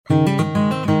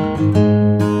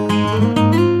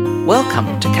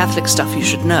Welcome to Catholic Stuff You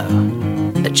Should Know,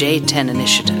 a J10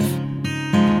 initiative.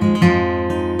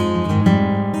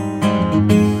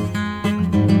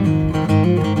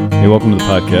 Hey, welcome to the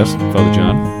podcast, Father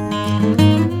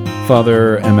John.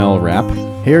 Father ML Rapp.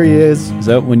 Here he is. Is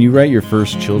that when you write your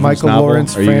first children's Michael novel?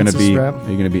 Lawrence are you going to Francis be Rapp. Are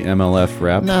you going to be MLF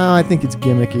Rapp? No, I think it's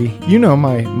gimmicky. You know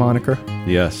my moniker.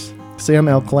 Yes. Sam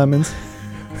L. Clemens.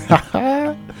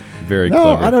 Very No,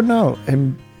 clever. I don't know.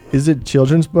 And is it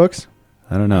children's books?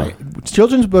 I don't know.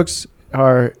 Children's books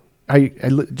are...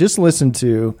 just listened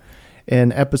to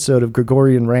an episode of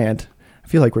Gregorian Rant. I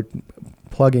feel like we're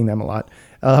plugging them a lot.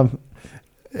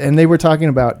 And they were talking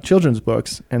about children's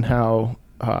books and how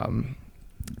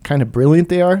kind of brilliant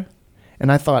they are.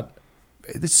 And I thought,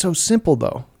 it's so simple,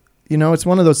 though. You know, it's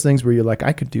one of those things where you're like,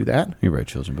 I could do that. You write a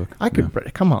children's book. I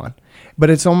could, come on. But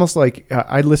it's almost like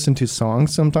I listen to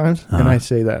songs sometimes, and I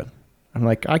say that. I'm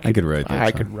like, I could write that I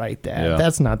song. could write that. Yeah.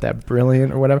 That's not that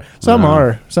brilliant or whatever. Some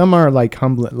are like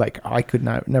humble, like I could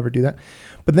never do that.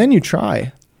 But then you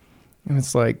try, and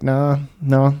it's like, no,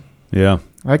 Yeah.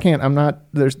 I can't. I'm not.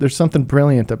 There's something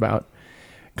brilliant about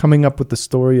coming up with the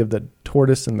story of the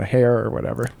tortoise and the hare or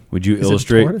whatever. Would you Is it a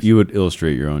illustrate? tortoise? You would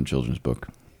illustrate your own children's book.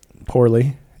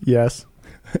 Poorly, yes,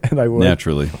 and I would.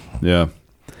 Naturally. Yeah.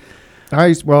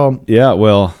 Well,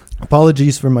 Well,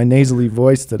 apologies for my nasally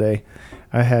voice today.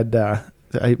 I had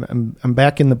I'm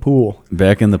back in the pool.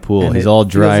 back in the pool. And He's it all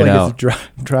feels dried like out. It's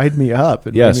dried me up.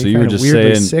 It Yeah, made me so you were kinda just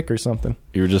weirdly saying- sick or something.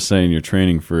 You were just saying you're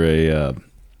training for a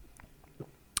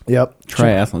Yep,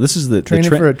 triathlon. This is the training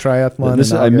the for a triathlon.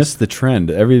 This in I August. missed the trend.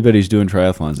 Everybody's doing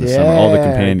triathlons this summer. All the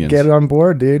companions. Get on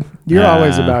board, dude. You're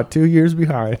always Ah. about 2 years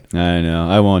behind. I know.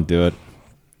 I won't do it.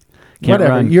 Can't Whatever.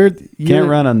 run. You're Can't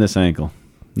run on this ankle.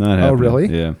 Not happening. really?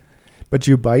 Yeah. But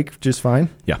you bike just fine.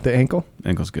 Yeah. The ankle.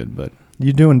 Ankle's good, but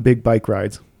You're doing big bike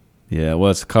rides. yeah.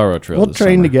 Well, it's the Colorado Trail. We'll this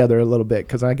train summer. together a little bit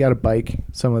because I got to bike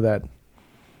some of that.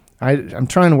 I'm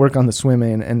trying to work on the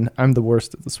swimming, and I'm the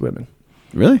worst at the swimming.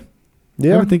 Really? I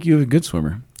Yeah. would think you're a good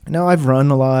swimmer. No, I've run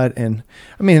a lot, and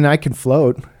I mean I can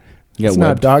float. You got It's not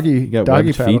webbed, doggy you got doggy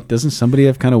webbed paddle. feet. Doesn't somebody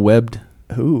have kind of webbed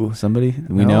Who? somebody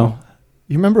we No. know?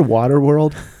 You remember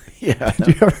Waterworld? Yeah. Did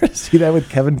you ever see that with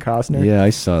Kevin Costner? Yeah, I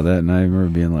saw that, and I remember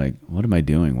being like, "What am I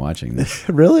doing watching this?"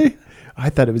 Really? I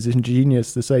thought it was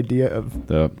ingenious, this idea of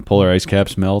The polar ice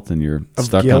caps melt, and you're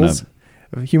stuck gills.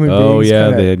 Of human Oh, beings yeah,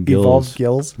 kinda they had gills. evolved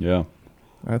gills. on a. Yeah.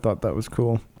 I thought that was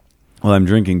cool. Well, I'm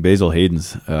drinking Basil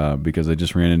Hayden's because I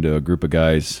just ran into a group of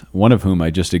guys, one of whom I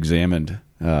just examined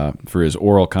for his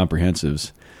oral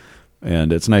comprehensives.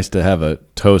 And it's nice to have a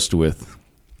toast with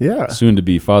Yeah.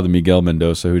 soon-to-be Father Miguel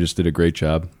Mendoza, who just did a great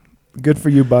job. Good for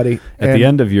you, buddy. At the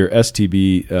end of your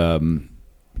STB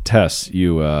tests,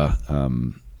 you have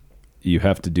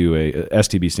to do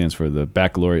STB stands for the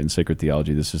Baccalaureate in Sacred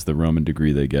Theology. This is the Roman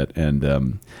degree they get. And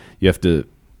you have to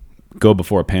go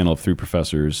before a panel of 3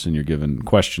 professors, and you're given a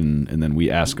question, and then we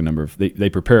ask a number of... They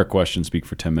prepare a question, speak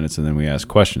for 10 minutes, and then we ask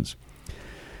questions.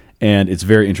 And it's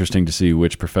very interesting to see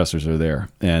which professors are there.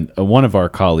 And one of our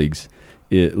colleagues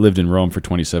lived in Rome for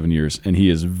 27 years, and he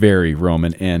is very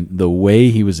Roman. And the way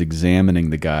he was examining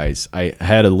the guys, I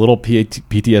had a little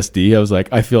PTSD. I was like,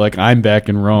 I feel like I'm back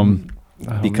in Rome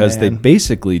because they man.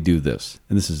 basically do this.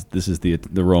 And this is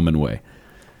the Roman way.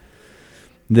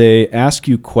 They ask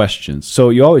you questions. So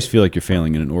you always feel like you're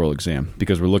failing in an oral exam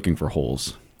because we're looking for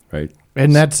holes, right?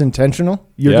 And that's intentional?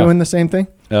 You're Yeah. doing the same thing?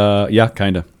 Yeah,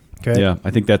 kind of. Okay. Yeah, I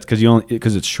think that's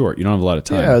because it's short. You don't have a lot of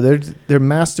time. Yeah, they're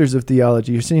masters of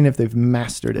theology. You're seeing if they've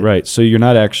mastered it. Right. So you're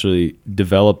not actually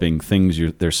developing things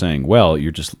they're saying well.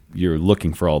 You're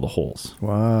looking for all the holes.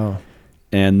 Wow.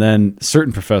 And then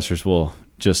certain professors will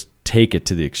just take it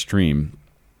to the extreme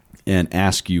and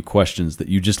ask you questions that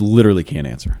you just literally can't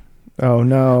answer. Oh,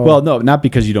 no. Well, no, not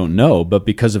because you don't know, but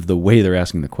because of the way they're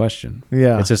asking the question.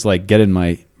 Yeah. It's just like, get in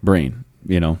my brain,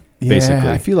 yeah, basically.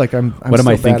 I feel like I'm what am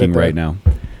I still bad at thinking that. right now?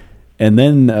 And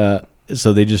then,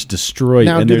 so they just destroy.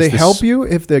 Now, and do there's they this- help you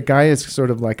if the guy is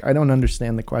sort of like, I don't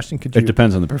understand the question? Could you It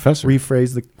depends on the professor.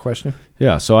 rephrase the question?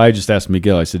 Yeah, so I just asked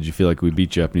Miguel, I said, "Do you feel like we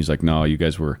beat you up?" And he's like, "No, you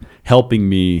guys were helping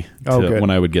me Good. when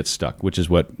I would get stuck," which is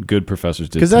what good professors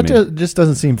did Because to that me. just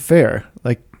doesn't seem fair.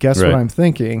 Like, guess Right. what I'm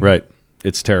thinking? Right.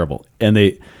 It's terrible. And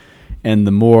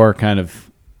the more kind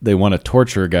of they want to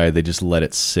torture a guy, they just let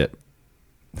it sit.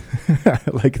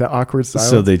 Like the awkward silence.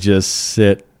 So they just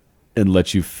sit and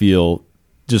let you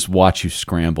just watch you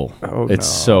scramble. Oh, It's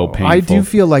no. so painful. I do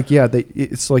feel like,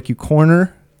 it's like you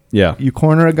corner Yeah.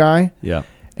 a guy, Yeah.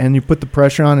 and you put the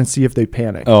pressure on and see if they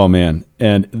panic. Oh man!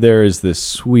 And there is this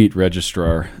sweet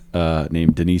registrar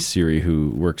named Denise Siri who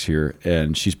works here,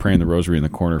 and she's praying the rosary in the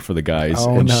corner for the guys.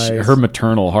 Oh, and nice. her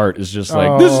maternal heart is just like,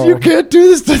 Oh. you can't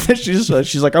do this.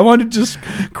 She's like, I want to just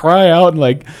cry out and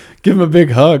like give him a big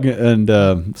hug. And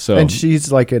so And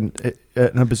she's like an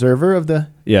observer of the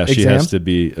yeah, she exam? has to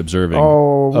be observing.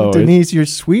 Oh, Denise, you're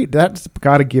sweet. That's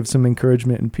got to give some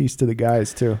encouragement and peace to the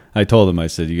guys too. I told him, I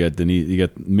said, you got Denise, you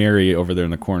got Mary over there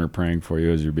in the corner praying for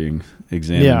you as you're being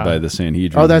examined Yeah. by the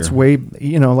Sanhedrin. Oh, that's here. way,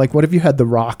 like what if you had the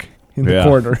Rock in the Yeah,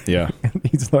 corner? yeah. And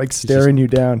he's like staring you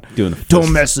down. Doing the Don't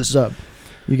fist. mess this up.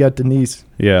 You got Denise.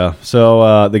 Yeah.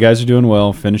 So the guys are doing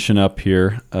well, finishing up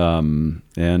here, and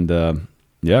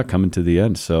coming to the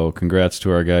end. So congrats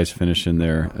to our guys finishing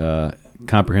their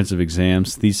comprehensive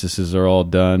exams. Theses are all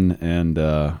done, and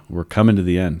we're coming to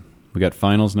the end. We got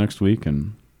finals next week,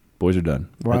 and boys are done.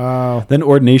 Wow. Then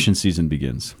ordination season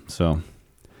begins. So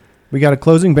We got a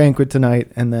closing banquet tonight,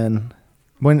 and then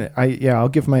I'll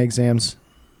give my exams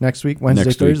next week, Wednesday,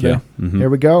 next week, Thursday. yeah. Mhm. Here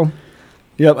we go.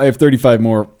 Yep, I have 35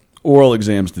 more oral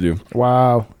exams to do.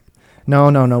 Wow.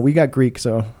 No. We got Greek,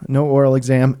 so no oral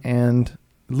exam, and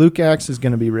Luke Acts is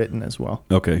going to be written as well.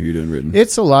 Okay, you're doing written.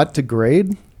 It's a lot to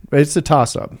grade, but it's a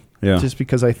toss-up. Yeah. Just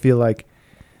because I feel like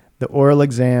the oral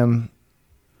exam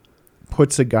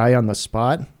puts a guy on the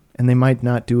spot, and they might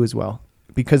not do as well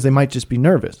because they might just be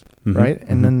nervous, Mhm, right?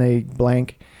 And mhm. then they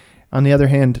blank. On the other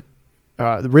hand,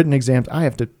 the written exams, I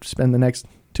have to spend the next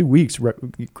 2 weeks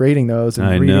grading those and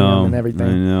I reading know. them and everything.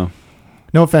 I know.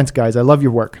 No offense, guys. I love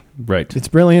your work. Right. It's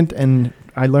brilliant, and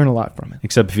I learn a lot from it.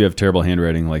 Except if you have terrible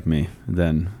handwriting like me,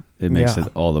 then it makes Yeah.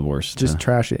 it all the worse. Just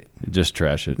trash it. Just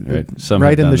trash it. Right. Right in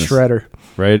have the done this. shredder.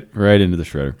 Right into the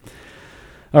shredder.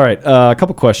 All right, a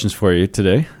couple questions for you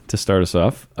today to start us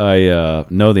off. I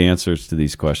know the answers to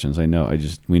these questions.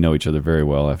 We know each other very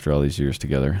well after all these years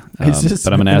together. Is this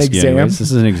but I'm going to an ask you exam? anyways.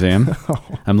 This is an exam.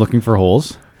 I'm looking for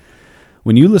holes.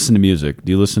 When you listen to music,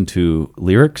 do you listen to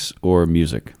lyrics or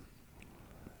music?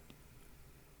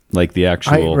 Like the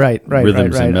actual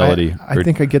rhythms and melody? I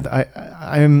think I get.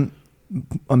 I'm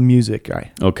a music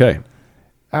guy. Okay.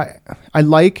 I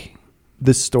like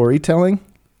the storytelling,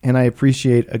 and I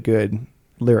appreciate a good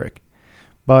lyric,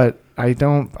 but I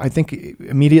think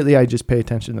immediately I just pay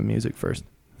attention to the music first.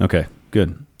 Okay,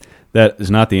 good. That is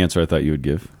not the answer I thought you would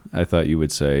give. I thought you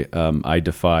would say,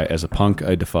 as a punk,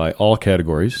 I defy all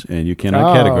categories, and you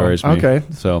cannot categorize me. Okay.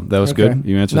 So that was Okay. good.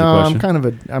 You answered No, the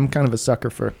question. I'm kind of a sucker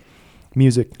for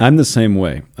music. I'm the same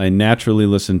way. I naturally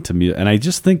listen to music, and I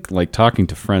just think, like talking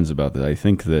to friends about that, I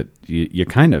think that you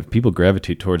kind of, people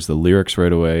gravitate towards the lyrics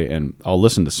right away, and I'll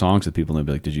listen to songs that people and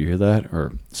they'll be like, did you hear that?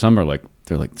 Or some are like,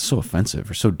 they're like so offensive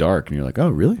or so dark, and you're like, oh,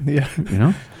 really? Yeah. You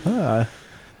know?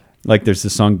 Like there's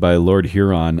this song by Lord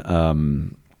Huron,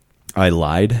 I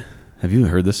Lied. Have you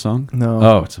heard this song? No.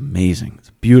 Oh, it's amazing. It's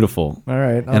beautiful. All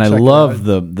right. And I love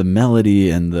the melody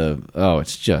and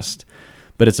it's just,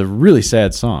 but it's a really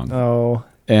sad song. Oh.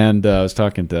 And I was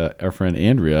talking to our friend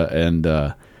Andrea,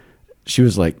 and she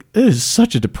was like, it is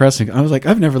such a depressing. I was like,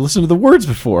 I've never listened to the words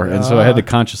before. And so I had to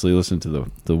consciously listen to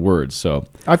the words. So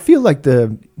I feel like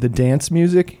the dance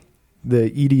music, the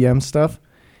EDM stuff,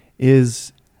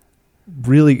 is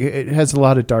really, it has a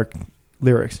lot of dark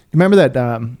lyrics. Remember that,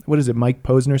 what is it, Mike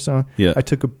Posner song? Yeah. I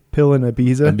Took a Pill in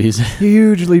Ibiza. Ibiza.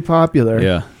 Hugely popular.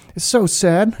 Yeah. It's so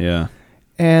sad, Yeah.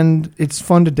 and it's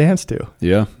fun to dance to.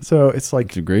 Yeah. So it's like,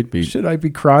 It's a great beat. should I be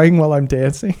crying while I'm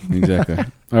dancing? Exactly.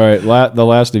 All right. The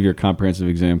last of your comprehensive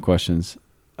exam questions.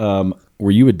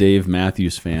 Were you a Dave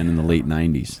Matthews fan in the late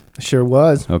 90s? Sure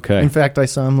was. Okay. In fact, I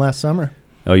saw him last summer.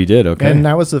 Oh, you did? Okay. And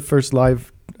that was the first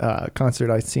live concert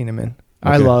I'd seen him in.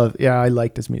 Okay. I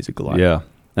liked his music a lot. Yeah.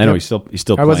 I know Yep. he's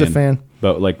still I was a playing. fan.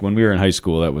 But like when we were in high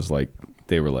school, that was like,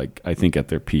 they were like, I think at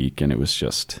their peak, and it was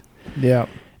just. Yeah.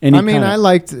 And I mean, I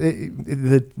liked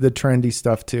the trendy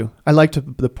stuff too. I liked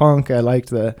the punk. I liked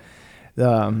the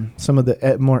some of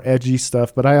the more edgy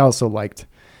stuff, but I also liked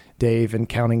Dave and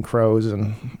Counting Crows,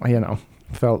 and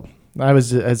felt I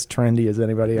was as trendy as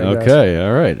anybody. I guess. Okay,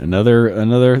 all right.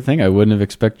 Another thing I wouldn't have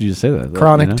expected you to say that.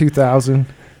 Chronic 2000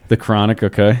 The Chronic,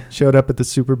 okay. showed up at the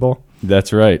Super Bowl.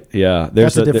 That's right. Yeah.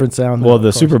 That's a different sound. Well, though, the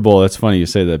of course. Super Bowl, that's funny you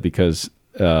say that, because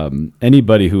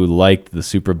anybody who liked the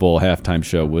Super Bowl halftime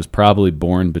show was probably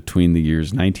born between the years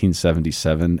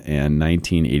 1977 and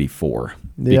 1984,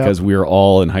 because we were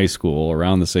all in high school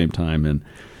around the same time, and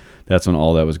that's when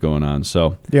all that was going on.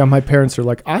 So Yeah, my parents are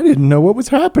like, I didn't know what was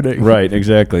happening. right,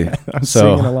 exactly. I'm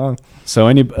singing along. So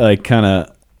any like kind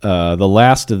of the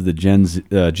last of the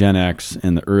Gen X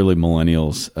and the early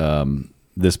millennials,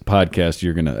 this podcast,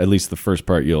 you're gonna, at least the first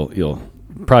part, you'll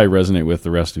probably resonate with.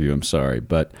 The rest of you, I'm sorry,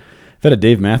 but I've had a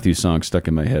Dave Matthews song stuck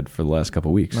in my head for the last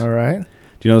couple of weeks. All right.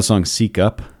 Do you know the song "Seek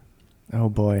Up"? Oh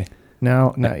boy.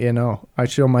 Now I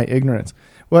show my ignorance.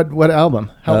 What album?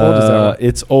 How old is that one?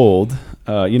 It's old.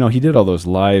 He did all those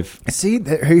live. See,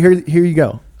 here you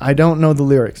go. I don't know the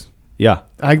lyrics. Yeah.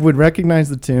 I would recognize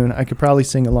the tune. I could probably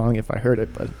sing along if I heard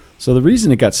it, but So the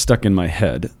reason it got stuck in my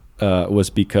head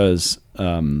was because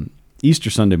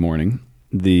Easter Sunday morning,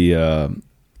 the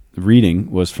reading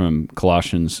was from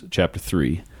Colossians chapter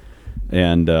 3.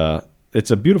 And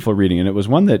it's a beautiful reading. And it was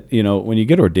one that, when you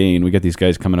get ordained, we get these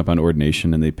guys coming up on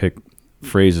ordination and they pick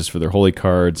phrases for their holy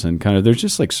cards. And kind of there's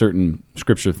just like certain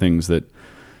scripture things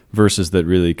verses that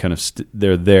really kind of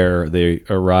they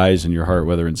arise in your heart,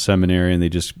 whether in seminary, and they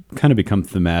just kind of become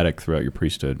thematic throughout your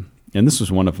priesthood. And this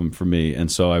was one of them for me.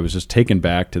 And so I was just taken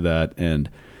back to that and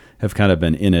have kind of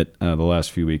been in it the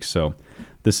last few weeks. So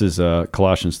this is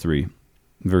Colossians 3,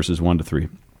 verses 1-3.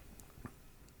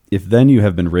 If then you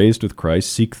have been raised with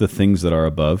Christ, seek the things that are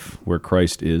above, where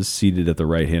Christ is, seated at the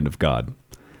right hand of God.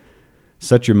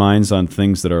 Set your minds on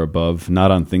things that are above,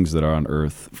 not on things that are on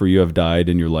earth, for you have died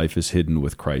and your life is hidden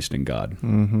with Christ in God.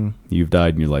 Mm-hmm. You've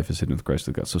died and your life is hidden with Christ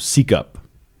in God. So seek up.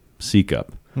 Seek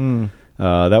up.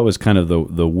 That was kind of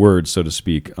the word, so to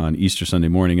speak, on Easter Sunday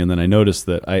morning. And then I noticed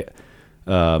that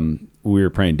we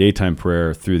were praying daytime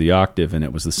prayer through the octave, and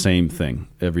it was the same thing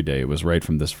every day. It was right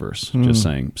from this verse, just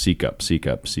saying, seek up, seek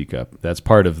up, seek up. That's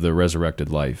part of the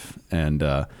resurrected life. And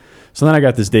so then I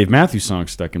got this Dave Matthews song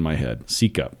stuck in my head,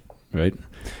 Seek Up, right?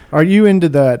 Are you into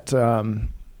that,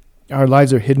 our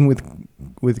lives are hidden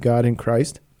with God in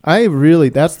Christ?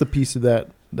 That's the piece of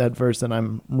that verse that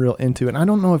I'm real into. And I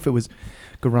don't know if it was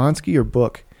Goronsky or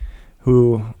Book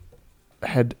who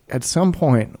had, at some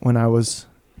point when I was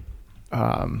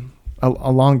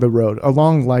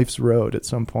along life's road at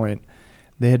some point,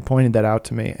 they had pointed that out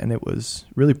to me, and it was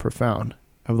really profound.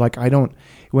 Of like,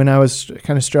 when I was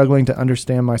kind of struggling to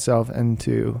understand myself and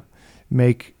to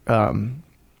make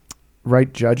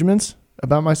right judgments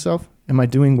about myself. Am I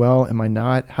doing well? Am I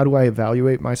not? How do I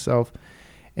evaluate myself?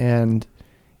 And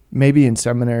maybe in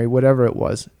seminary, whatever it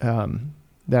was,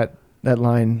 that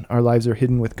line, our lives are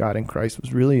hidden with God in Christ,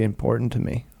 was really important to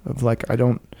me. Of like, I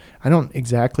don't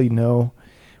exactly know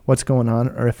what's going on,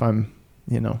 or if I'm,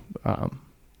 doing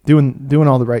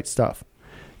all the right stuff.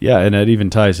 Yeah, and that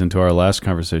even ties into our last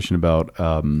conversation about,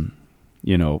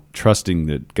 trusting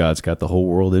that God's got the whole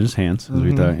world in His hands,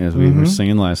 as we were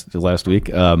singing last week.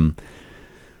 That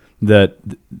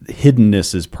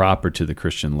hiddenness is proper to the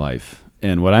Christian life,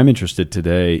 and what I'm interested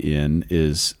today in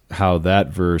is how that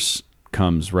verse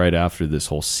comes right after this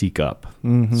whole seek up.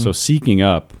 So seeking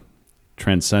up,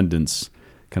 transcendence,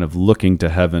 kind of looking to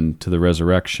heaven, to the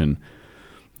resurrection.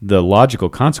 The logical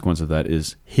consequence of that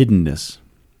is hiddenness.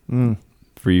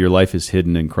 For your life is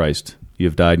hidden in Christ. You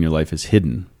have died and your life is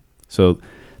hidden. So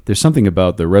there's something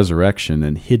about the resurrection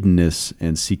and hiddenness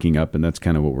and seeking up, and that's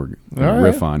kind of what we're going to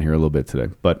riff on here a little bit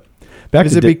today. But back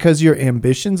is it because your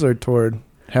ambitions are toward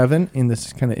heaven in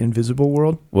this kind of invisible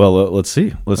world? Well, let's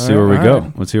see. Let's see where we go.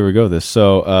 Right. Let's see where we go with this.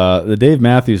 So the Dave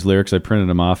Matthews lyrics, I printed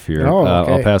them off here. Oh,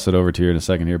 okay. I'll pass it over to you in a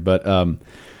second here. But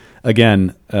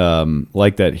again,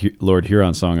 like that Lord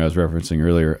Huron song I was referencing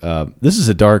earlier, this is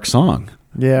a dark song.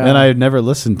 Yeah. And I had never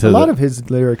listened to a lot of his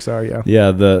lyrics are, yeah.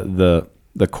 Yeah, the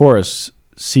chorus,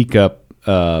 seek up,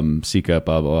 blah,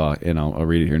 blah, blah, and I'll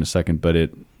read it here in a second.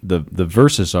 But the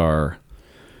verses are,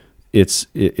 it's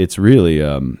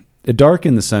really dark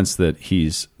in the sense that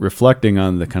he's reflecting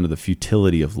on the kind of the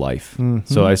futility of life.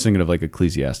 So I was thinking of like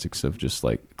Ecclesiastes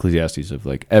of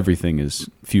like everything is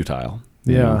futile.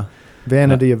 Yeah,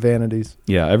 vanity of vanities.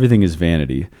 Yeah, everything is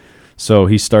vanity. So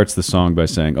he starts the song by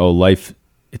saying, "Oh, life,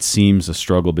 it seems a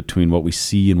struggle between what we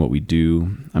see and what we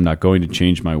do. I'm not going to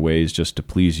change my ways just to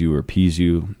please you or appease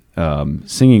you."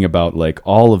 Singing about like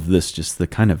all of this, just the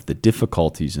kind of the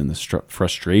difficulties and the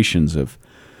frustrations of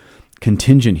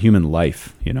contingent human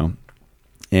life,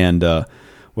 And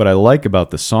what I like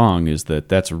about the song is that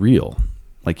that's real.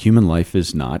 Like human life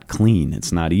is not clean.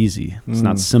 It's not easy. It's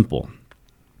not simple.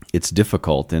 It's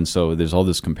difficult. And so there's all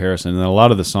this comparison. And a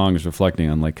lot of the song is reflecting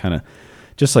on like kind of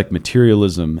just like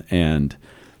materialism and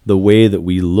the way that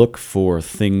we look for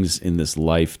things in this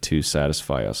life to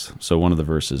satisfy us. So one of the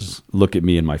verses, look at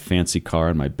me in my fancy car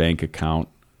and my bank account.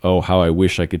 Oh, how I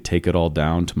wish I could take it all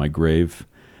down to my grave.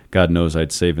 God knows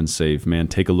I'd save and save. Man,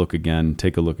 take a look again,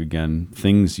 take a look again.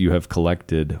 Things you have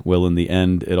collected. Well, in the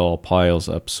end, it all piles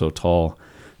up so tall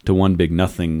to one big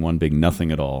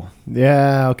nothing at all.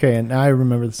 Yeah, okay, and now I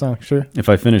remember the song, sure. If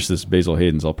I finish this Basil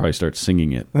Hayden's, I'll probably start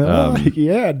singing it.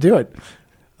 Yeah, do it.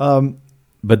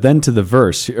 But then to the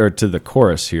verse, or to the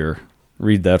chorus here,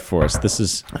 read that for us. This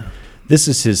this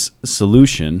is his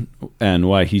solution and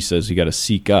why he says you got to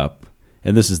seek up.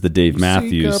 And this is the Dave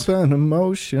Matthews. Seek up an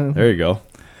emotion. There you go.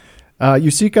 You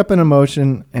seek up an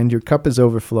emotion and your cup is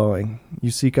overflowing.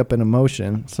 You seek up an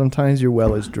emotion. Sometimes your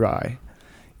well is dry.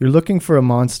 You're looking for a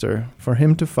monster, for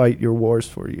him to fight your wars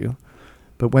for you.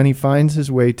 But when he finds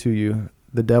his way to you,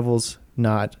 the devil's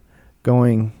not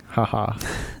going, ha-ha,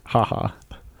 ha-ha,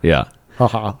 Yeah.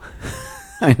 ha-ha.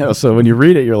 I know. So when you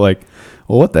read it, you're like,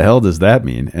 well, what the hell does that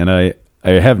mean? And I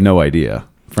have no idea,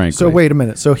 frankly. So wait a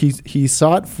minute. So he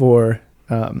sought for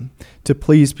to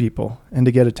please people and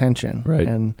to get attention, Right.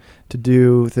 and to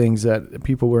do things that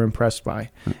people were impressed by.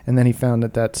 And then he found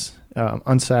that that's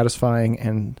unsatisfying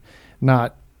and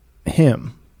not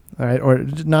him, right? Or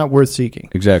not worth seeking.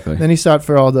 Exactly. Then he sought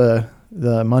for all the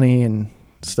money and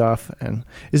stuff. And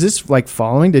is this like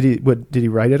following? Did he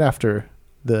write it after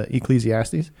the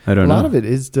Ecclesiastes? I don't know. A lot of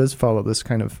it does follow this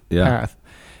kind of Yeah. path.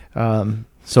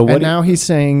 So what And now he's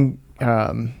saying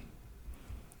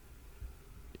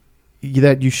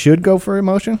that you should go for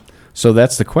emotion. So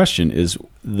that's the question, is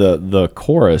the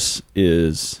chorus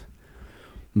is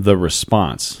the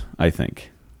response, I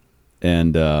think.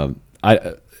 And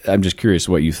I'm just curious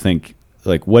what you think,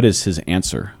 like what is his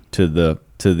answer to the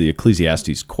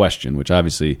Ecclesiastes question, which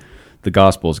obviously the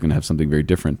gospel is going to have something very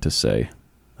different to say.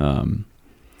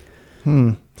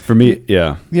 For me,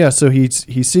 yeah. Yeah, so he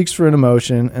seeks for an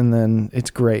emotion, and then it's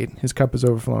great. His cup is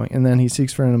overflowing. And then he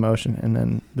seeks for an emotion, and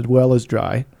then the well is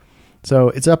dry. So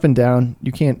it's up and down.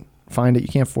 You can't find it. You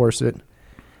can't force it.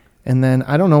 And then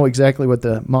I don't know exactly what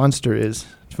the monster is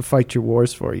to fight your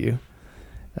wars for you.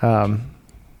 And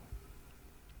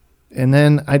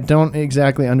then I don't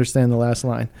exactly understand the last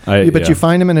line. But you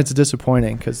find him, and it's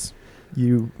disappointing because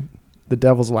the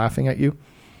devil's laughing at you.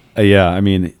 Yeah, I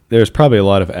mean, there's probably a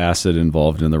lot of acid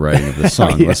involved in the writing of the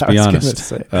song. Yeah, let's be I was honest.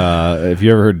 gonna say. If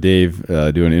you ever heard Dave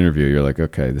do an interview, you're like,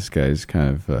 okay, this guy's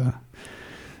kind of,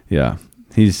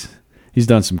 he's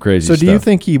done some crazy stuff. So do you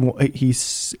think he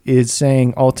is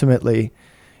saying ultimately,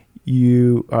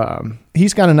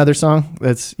 he's got another song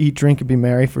that's "Eat, Drink, and Be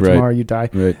Merry, for Right. tomorrow you die,"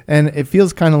 Right. and it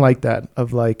feels kind of like that,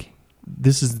 of like,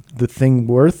 this is the thing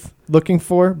worth looking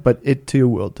for, but it too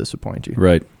will disappoint you.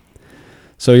 Right.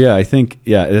 So yeah, I think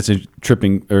that's not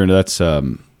Tripping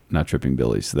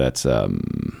Billies. That's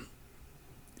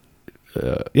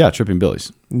Tripping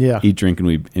Billies. Yeah. Eat, drink,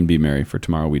 and be merry, for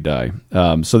tomorrow we die.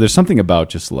 So there's something about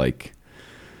just like,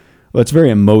 well, it's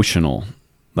very emotional.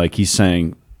 Like he's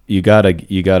saying, you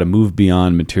gotta move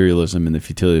beyond materialism and the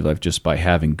futility of life just by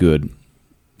having good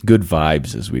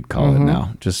vibes, as we'd call it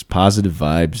now. Just positive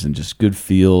vibes and just good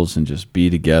feels, and just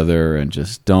be together, and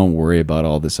just don't worry about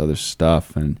all this other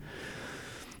stuff, and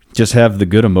just have the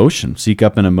good emotion. Seek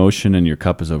up an emotion, and your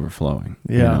cup is overflowing.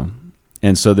 Yeah. You know?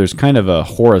 And so there's kind of a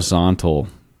horizontal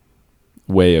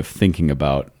way of thinking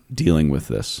about dealing with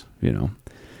this,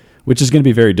 which is going to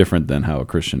be very different than how a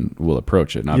Christian will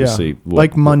approach it. And obviously,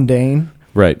 like mundane.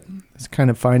 Right. It's kind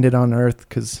of find it on earth,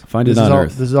 because Find it on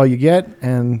earth. This is all you get,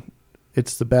 and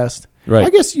it's the best. Right. I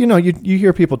guess, you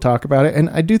hear people talk about it, and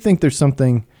I do think there's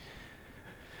something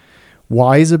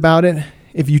wise about it.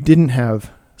 If you didn't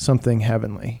have something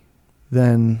heavenly,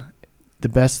 then the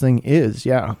best thing is,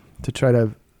 to try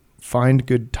to find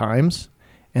good times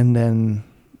and then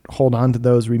hold on to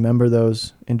those, remember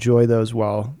those, enjoy those,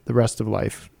 while the rest of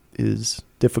life is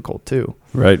difficult too.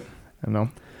 Right.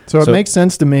 So it makes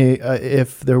sense to me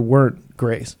if there weren't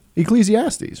grace.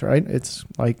 Ecclesiastes, right? It's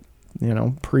like,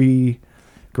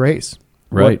 pre-grace.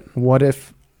 Right. What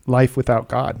if life without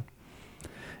God?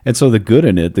 And so the good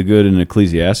in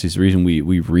Ecclesiastes, the reason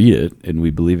we read it and we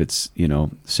believe it's,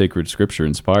 sacred scripture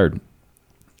inspired,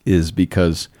 is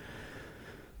because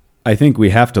I think we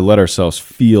have to let ourselves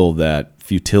feel that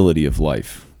futility of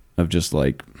life, of just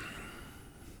like,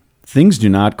 things do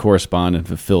not correspond and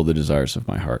fulfill the desires of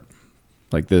my heart.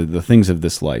 Like the things of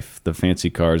this life, the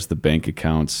fancy cars, the bank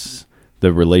accounts,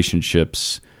 the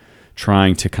relationships,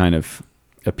 trying to kind of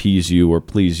appease you or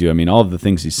please you. I mean, all of the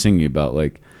things he's singing about,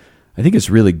 like, I think it's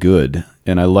really good,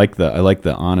 and I like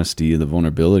the honesty, the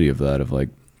vulnerability of that. Of like,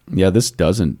 this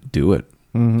doesn't do it.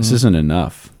 Mm-hmm. This isn't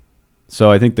enough.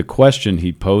 So I think the question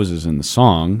he poses in the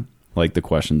song, like the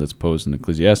question that's posed in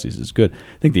Ecclesiastes, is good.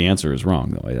 I think the answer is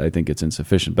wrong, though. I think it's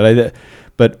insufficient. But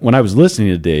when I was listening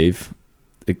to Dave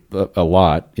a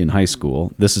lot in high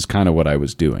school, this is kind of what I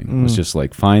was doing. It was just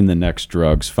like, find the next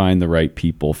drugs, find the right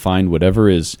people, find whatever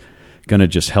is going to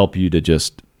just help you to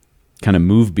just kind of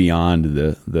move beyond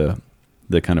the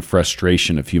kind of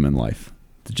frustration of human life.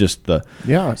 Just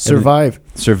survive.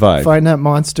 Find that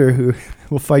monster who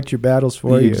will fight your battles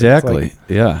for you. Exactly.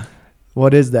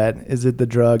 What is that? Is it the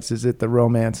drugs? Is it the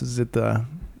romance? Is it the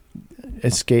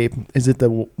escape? Is it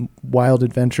the wild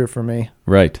adventure for me?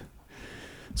 Right.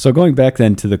 So going back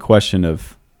then to the question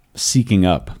of seeking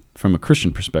up from a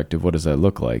Christian perspective, what does that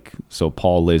look like? So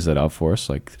Paul lays that out for us,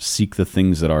 like seek the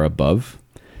things that are above.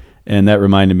 And that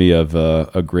reminded me of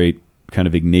a great kind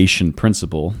of Ignatian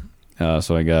principle.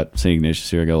 So I got St. Ignatius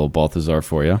here. I got a little Balthazar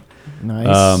for you.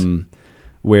 Nice.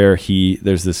 Where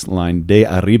there's this line, de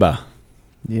arriba.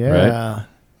 Yeah. Right?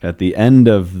 At the end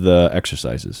of the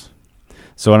exercises.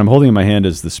 So what I'm holding in my hand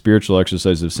is the spiritual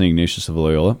exercise of St. Ignatius of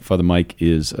Loyola. Father Mike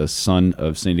is a son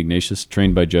of St. Ignatius,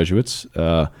 trained by Jesuits.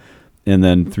 And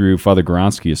then through Father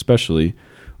Goronsky especially,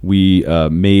 we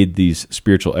made these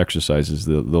spiritual exercises,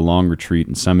 the long retreat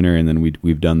and seminary, and then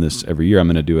we've done this every year. I'm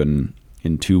going to do it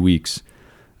in 2 weeks.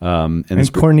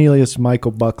 And Cornelius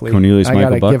Michael Buckley. I got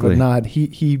to give a nod.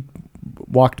 He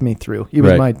walked me through. He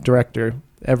was my director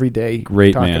every day.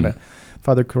 Great man. To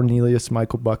Father Cornelius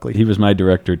Michael Buckley. He was my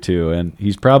director too, and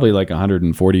he's probably like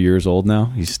 140 years old now.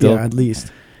 He's still at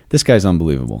least. This guy's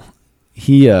unbelievable.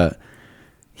 He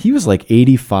was like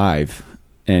 85,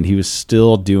 and he was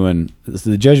still doing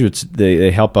the Jesuits. They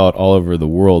help out all over the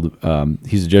world.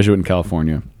 He's a Jesuit in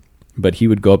California, but he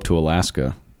would go up to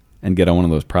Alaska and get on one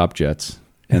of those prop jets,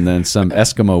 and then some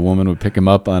Eskimo woman would pick him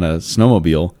up on a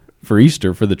snowmobile for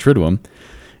Easter for the Triduum,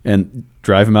 and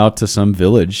drive him out to some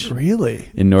village.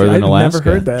 Really? In northern Alaska. I've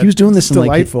never heard that. He was doing this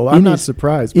delightful. I'm not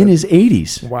surprised. In his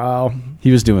 80s. Wow.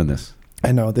 He was doing this.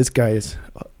 I know. This guy is,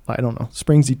 I don't know,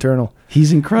 springs eternal.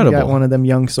 He's incredible. He got one of them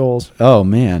young souls. Oh,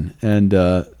 man.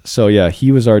 And so, yeah,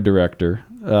 he was our director.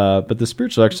 But the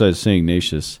spiritual exercise of St.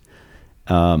 Ignatius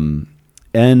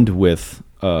end with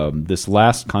this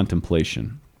last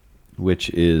contemplation,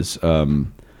 which is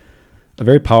a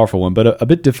very powerful one, but a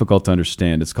bit difficult to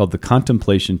understand. It's called the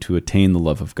contemplation to attain the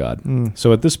love of God.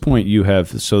 So at this point,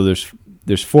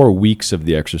 there's 4 weeks of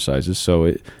the exercises. So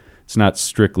it's not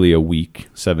strictly a week,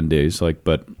 7 days,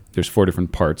 but there's 4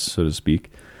 different parts, so to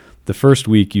speak. The first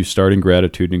week, you start in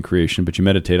gratitude and creation, but you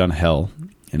meditate on hell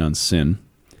and on sin.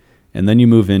 And then you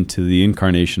move into the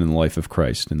incarnation and the life of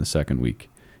Christ in the second week.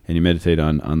 And you meditate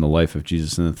on the life of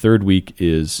Jesus. And the third week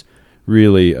is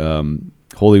really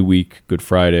Holy Week, Good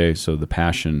Friday, so the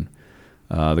Passion,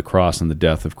 the cross and the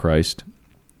death of Christ.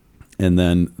 And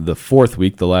then the fourth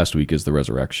week, the last week, is the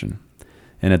resurrection.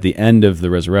 And at the end of the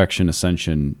resurrection,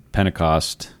 Ascension,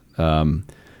 Pentecost,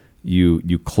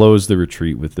 you close the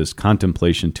retreat with this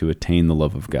contemplation to attain the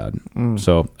love of God.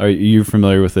 So are you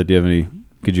familiar with it?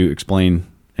 Could you explain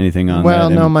anything on that? Well,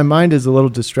 no, my mind is a little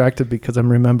distracted because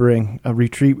I'm remembering a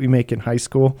retreat we make in high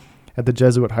school, at the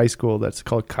Jesuit high school, that's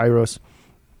called Kairos.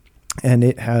 And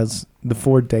it has the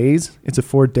 4 days. It's a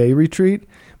 4-day retreat,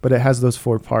 but it has those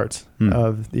 4 parts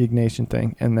of the Ignatian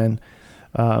thing. And then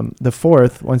the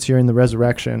fourth, once you're in the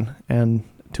resurrection and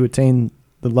to attain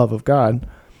the love of God,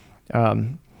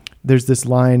 there's this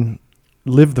line,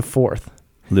 live the fourth.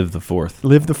 Live the fourth.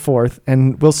 Live the fourth.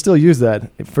 And we'll still use that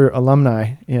for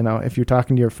alumni. If you're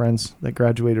talking to your friends that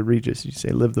graduated Regis, you say,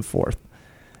 live the fourth.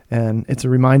 And it's a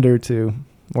reminder to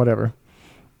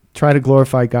try to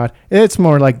glorify God. It's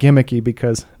more like gimmicky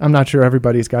because I'm not sure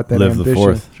everybody's got that ambition. The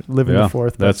fourth. Living the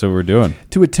fourth. That's what we're doing.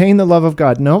 To attain the love of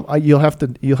God. No, you'll have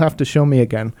to show me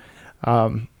again.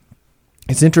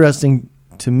 It's interesting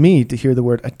to me to hear the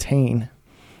word attain,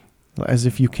 as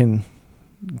if you can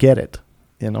get it,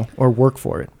 or work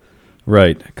for it.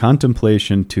 Right.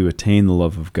 Contemplation to attain the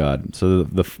love of God. So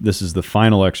this is the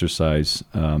final exercise.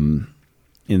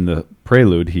 In the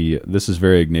prelude, this is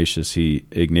very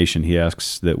Ignatian. He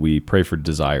asks that we pray for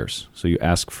desires. So you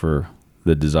ask for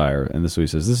the desire, and this is what he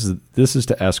says. This is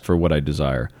to ask for what I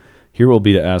desire. Here will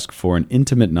be to ask for an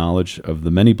intimate knowledge of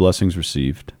the many blessings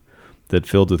received, that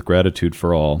filled with gratitude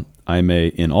for all, I may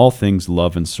in all things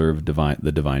love and serve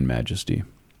the divine majesty.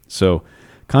 So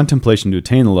contemplation to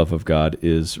attain the love of God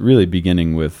is really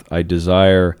beginning with I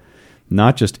desire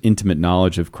not just intimate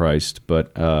knowledge of Christ,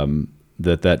 but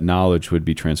that knowledge would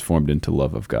be transformed into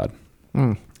love of God,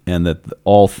 and that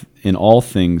in all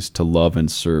things to love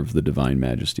and serve the divine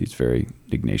majesty. It's very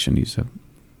Ignatian. He's a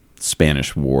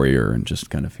Spanish warrior and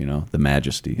just kind of the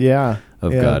majesty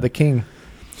of God, the king.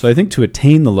 So I think to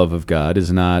attain the love of God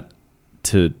is not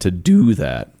to do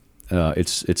that.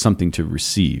 It's something to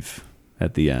receive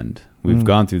at the end. We've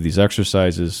gone through these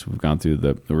exercises. We've gone through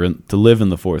to live in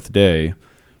the fourth day.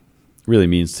 Really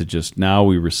means to just now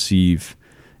we receive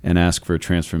and ask for a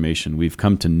transformation. We've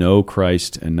come to know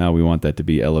Christ, and now we want that to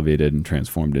be elevated and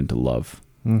transformed into love,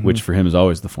 which for him is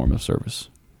always the form of service.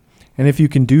 And if you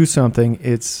can do something,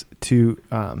 it's to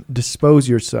dispose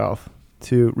yourself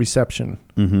to reception,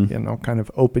 kind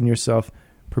of open yourself,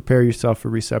 prepare yourself for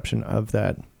reception of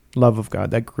that love of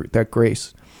God, that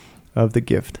grace of the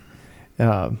gift.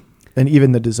 and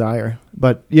even the desire.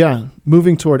 But yeah,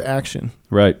 moving toward action.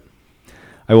 Right.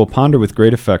 I will ponder with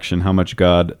great affection how much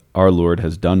God, our Lord,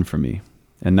 has done for me.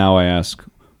 And now I ask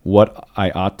what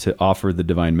I ought to offer the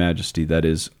divine majesty, that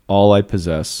is, all I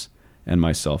possess and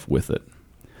myself with it.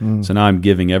 So now I'm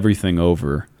giving everything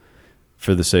over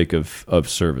for the sake of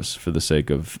service, for the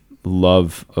sake of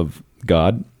love of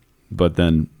God, but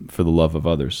then for the love of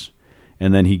others.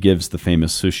 And then he gives the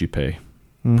famous Suscipe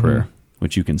prayer,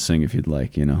 which you can sing if you'd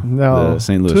like, No. The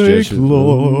St. Louis Take, Church.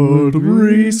 Lord,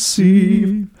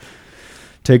 receive.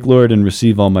 Take, Lord, and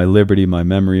receive all my liberty, my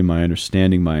memory, my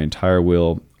understanding, my entire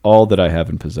will, all that I have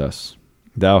and possess.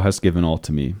 Thou hast given all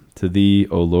to me. To thee,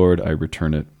 O Lord, I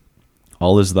return it.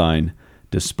 All is thine.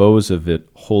 Dispose of it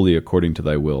wholly according to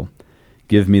thy will.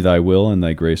 Give me thy will and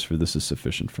thy grace, for this is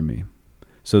sufficient for me.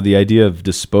 So the idea of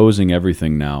disposing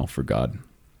everything now for God.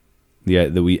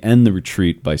 That we end the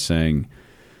retreat by saying,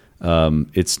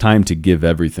 it's time to give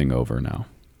everything over now.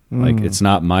 Like, it's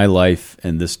not my life,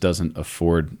 and this doesn't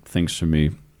afford things for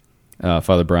me.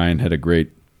 Father Brian had a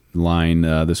great line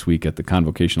this week at the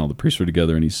convocation. All the priests were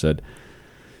together, and he said,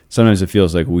 sometimes it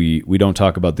feels like we don't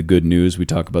talk about the good news, we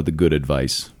talk about the good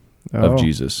advice of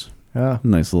Jesus. Yeah.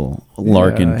 Nice little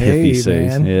Larkin pithy say.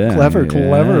 Yeah, clever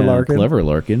Larkin. Clever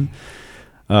Larkin.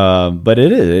 But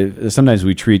it is. Sometimes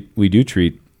we do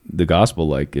treat the gospel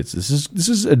like this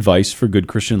is advice for good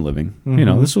Christian living.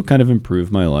 This will kind of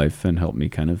improve my life and help me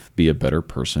kind of be a better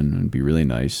person and be really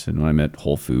nice. And when I'm at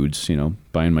Whole Foods,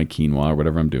 buying my quinoa or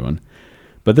whatever I'm doing.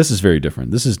 But this is very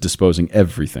different. This is disposing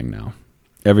everything now.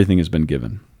 Everything has been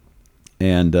given.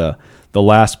 And the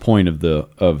last point of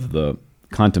the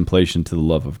contemplation to the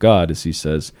love of God is he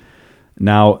says,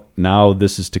 now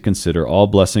this is to consider all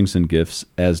blessings and gifts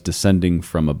as descending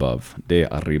from above, de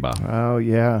arriba. Oh,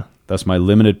 yeah. Thus my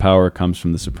limited power comes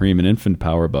from the supreme and infinite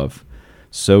power above.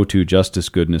 So too justice,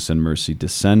 goodness, and mercy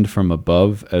descend from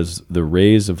above as the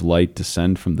rays of light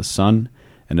descend from the sun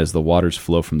and as the waters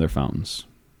flow from their fountains.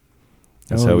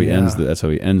 That's how he ends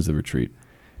the retreat.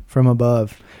 From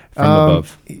above. From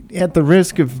above. At the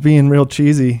risk of being real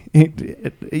cheesy,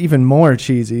 even more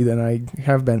cheesy than I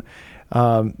have been,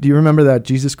 do you remember that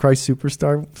Jesus Christ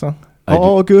Superstar song?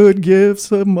 All good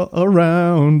gifts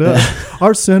around us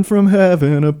are sent from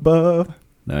heaven above.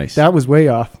 Nice. That was way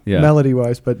off,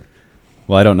 melody-wise, but...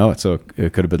 Well, I don't know it, so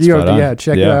it could have been spot on. Yeah,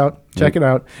 check it out. Check it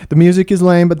out. The music is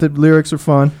lame, but the lyrics are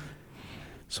fun.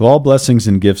 So all blessings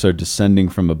and gifts are descending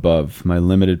from above. My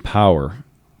limited power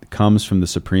comes from the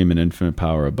supreme and infinite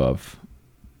power above.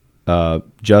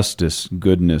 Justice,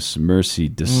 goodness, mercy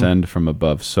descend from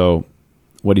above. So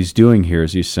what he's doing here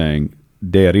is he's saying,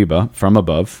 de arriba, from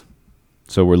above.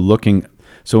 So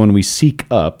when we seek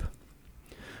up,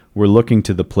 we're looking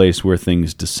to the place where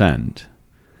things descend.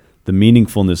 The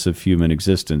meaningfulness of human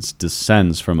existence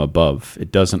descends from above.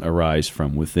 It doesn't arise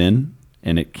from within,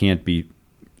 and it can't be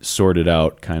sorted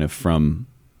out kind of from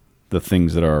the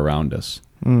things that are around us.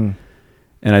 And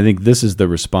I think this is the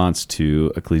response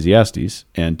to Ecclesiastes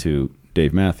and to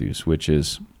Dave Matthews, which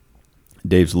is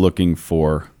Dave's looking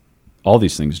for all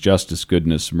these things, justice,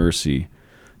 goodness, mercy.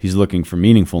 He's looking for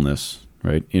meaningfulness,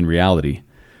 right, in reality.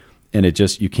 And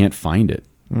you can't find it.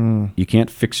 You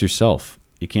can't fix yourself.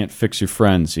 You can't fix your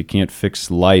friends. You can't fix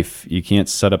life. You can't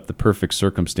set up the perfect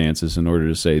circumstances in order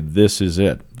to say, this is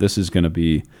it. This is going to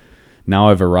be, now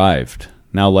I've arrived.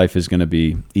 Now life is going to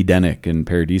be Edenic and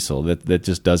paradisal. That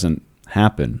just doesn't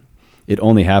happen. It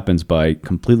only happens by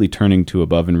completely turning to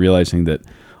above and realizing that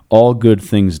all good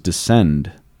things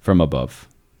descend from above.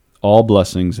 All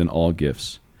blessings and all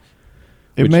gifts.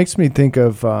 It makes me think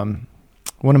of one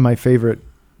of my favorite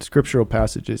scriptural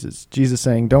passages is Jesus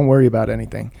saying, don't worry about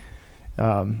anything.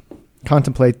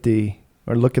 Contemplate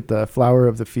look at the flower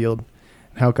of the field,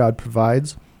 how God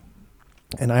provides.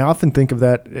 And I often think of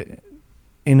that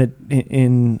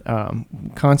in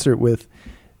concert with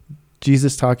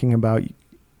Jesus talking about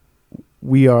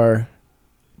we are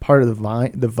part of the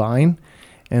vine,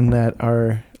 and that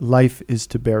our life is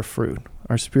to bear fruit.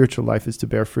 Our spiritual life is to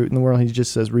bear fruit in the world. He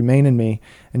just says, remain in me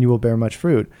and you will bear much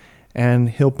fruit, and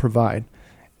he'll provide.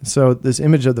 So this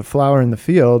image of the flower in the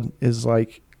field is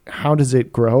like, how does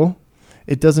it grow?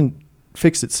 It doesn't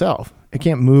fix itself. It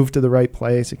can't move to the right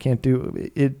place.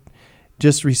 It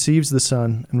just receives the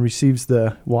sun and receives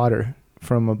the water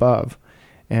from above,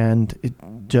 and it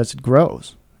just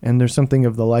grows. And there's something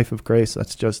of the life of grace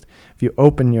that's just, if you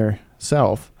open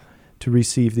yourself to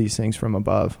receive these things from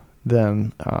above,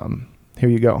 then here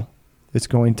you go. It's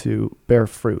going to bear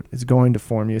fruit. It's going to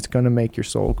form you. It's going to make your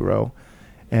soul grow.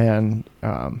 And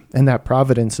that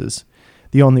providence is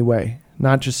the only way,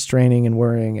 not just straining and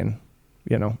worrying. And,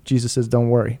 Jesus says, don't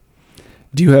worry.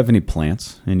 Do you have any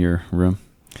plants in your room?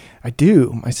 I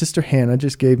do. My sister Hannah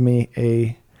just gave me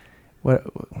a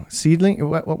seedling.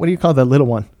 What do you call the little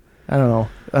one? I don't know.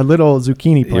 A little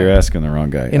zucchini plant. You're asking the wrong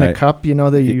guy. In a cup, you know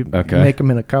that you make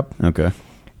them in a cup. Okay.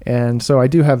 And so I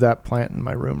do have that plant in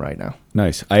my room right now.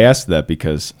 Nice. I asked that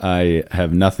because I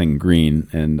have nothing green,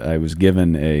 and I was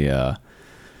given a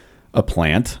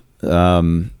plant,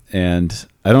 and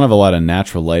I don't have a lot of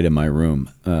natural light in my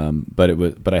room,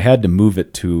 but I had to move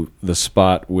it to the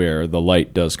spot where the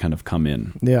light does kind of come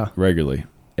in regularly.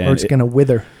 And or it's going to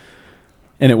wither.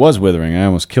 And it was withering. I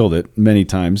almost killed it many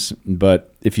times.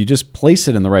 But if you just place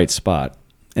it in the right spot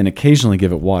and occasionally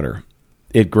give it water,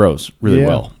 it grows really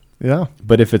well. Yeah.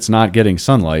 But if it's not getting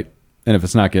sunlight, and if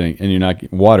it's not getting, and you're not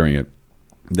watering it,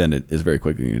 then it is very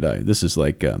quickly going to die. This is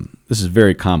like this is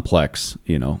very complex,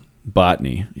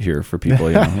 botany here for people.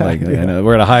 Like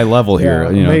we're at a high level here,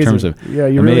 in terms of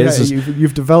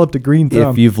you've developed a green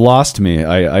thumb. If you've lost me,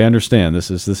 I understand.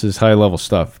 This is high level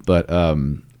stuff, but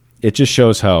it just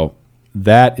shows how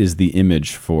that is the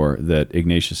image that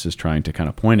Ignatius is trying to kind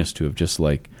of point us to, of just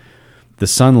like the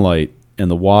sunlight and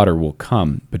the water will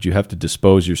come, but you have to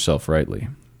dispose yourself rightly.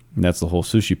 And that's the whole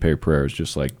Suscipe prayer, is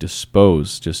just like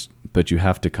dispose, but you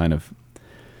have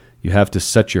to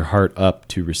set your heart up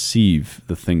to receive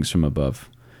the things from above.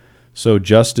 So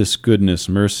justice, goodness,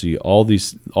 mercy, all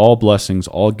blessings,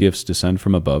 all gifts descend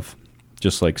from above,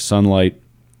 just like sunlight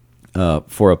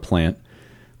for a plant.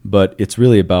 But it's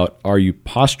really about, are you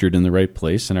postured in the right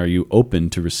place, and are you open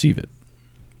to receive it?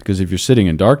 Because if you're sitting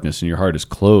in darkness and your heart is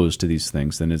closed to these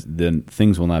things, then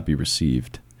things will not be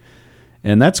received.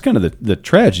 And that's kind of the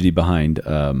tragedy behind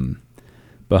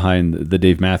the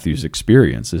Dave Matthews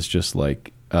experience, is just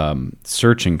like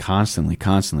searching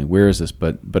constantly. Where is this?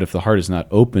 But if the heart is not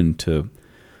open to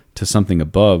something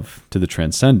above, to the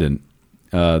transcendent,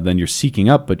 then you're seeking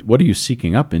up. But what are you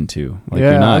seeking up into?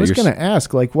 I was going to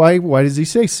ask, why does he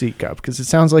say seek up? Because it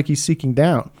sounds like he's seeking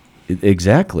down.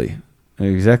 Exactly.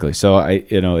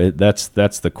 So that's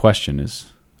the question,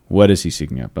 is what is he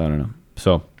seeking up? I don't know.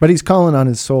 So, but he's calling on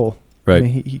his soul. Right. I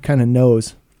mean, he kind of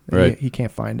knows. Right. He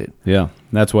can't find it. Yeah. And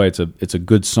that's why it's a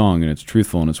good song, and it's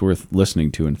truthful, and it's worth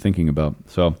listening to and thinking about.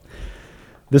 So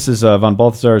this is von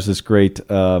Balthasar's this great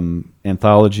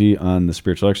anthology on the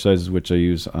spiritual exercises, which I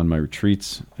use on my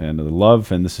retreats, and the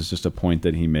love. And this is just a point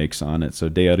that he makes on it. So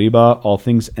de arriba, all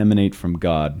things emanate from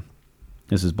God.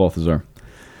 This is Balthasar.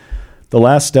 The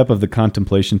last step of the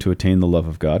contemplation to attain the love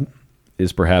of God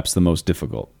is perhaps the most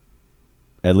difficult.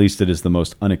 At least it is the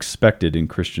most unexpected in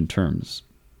Christian terms.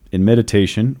 In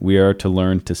meditation, we are to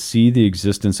learn to see the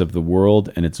existence of the world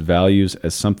and its values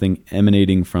as something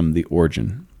emanating from the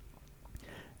origin.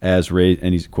 As rays,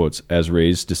 and he quotes, as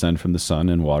rays descend from the sun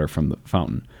and water from the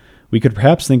fountain. We could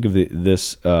perhaps think of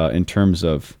this in terms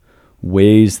of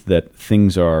ways that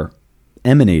things are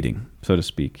emanating, so to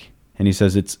speak. And he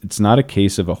says it's not a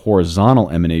case of a horizontal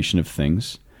emanation of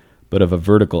things, but of a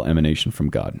vertical emanation from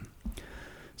God.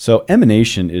 So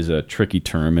emanation is a tricky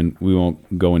term, and we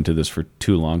won't go into this for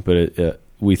too long, but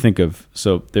we think of,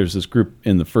 so there's this group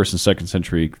in the 1st and 2nd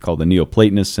century called the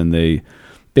Neoplatonists, and they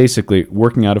basically,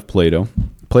 working out of Plato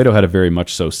had a very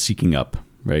much so seeking up,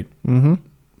 right? Mm-hmm.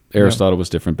 Aristotle was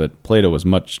different, but Plato was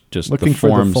much just looking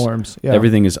for the forms. Yeah.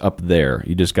 Everything is up there.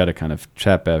 You just got to kind of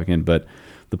chat back in, but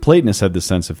the Platonists had the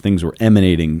sense of things were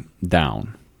emanating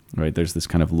down, right? There's this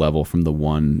kind of level from the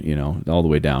one, all the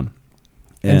way down.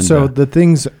 And so the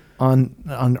things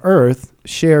on earth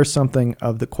share something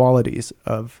of the qualities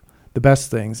of the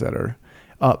best things that are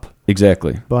up.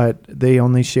 Exactly. But they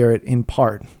only share it in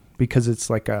part, because it's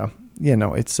like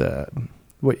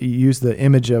what you use the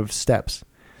image of steps,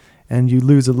 and you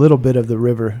lose a little bit of the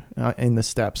river in the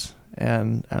steps,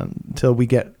 and until we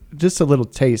get just a little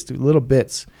taste, little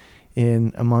bits in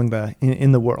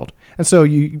the world. And so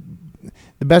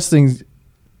the best things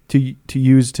to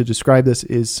use to describe this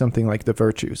is something like the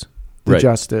virtues, the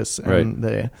justice, and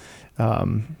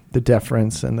the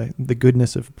deference, and the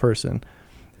goodness of a person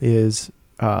is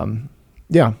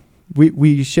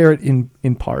we share it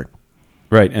in part.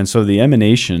 Right. And so the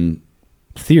emanation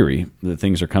theory, that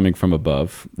things are coming from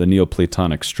above, the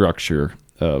Neoplatonic structure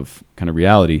of kind of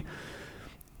reality,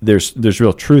 there's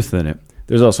real truth in it.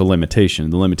 There's also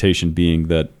limitation. The limitation being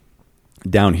that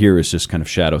down here is just kind of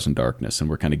shadows and darkness, and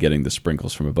we're kind of getting the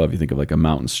sprinkles from above. You think of like a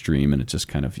mountain stream, and it's just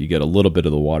kind of, you get a little bit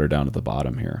of the water down at the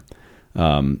bottom here.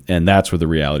 And that's where the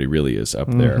reality really is, up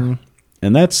there.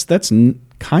 And that's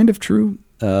kind of true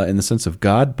in the sense of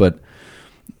God, but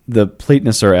the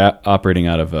Platonists are operating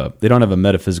out of they don't have a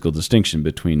metaphysical distinction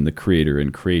between the creator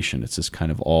and creation. It's just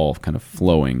kind of all kind of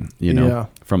flowing,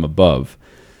 from above.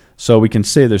 So we can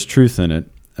say there's truth in it,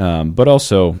 but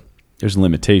also there's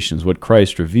limitations. What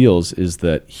Christ reveals is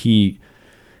that he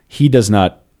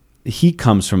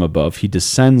comes from above. He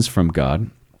descends from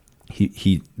God.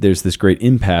 There's this great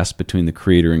impasse between the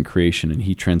Creator and creation, and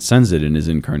he transcends it in his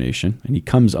incarnation, and he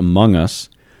comes among us,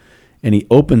 and he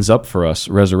opens up for us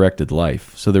resurrected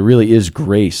life. So there really is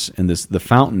grace, and the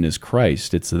fountain is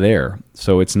Christ. It's there.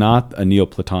 So it's not a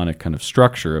Neoplatonic kind of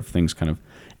structure of things kind of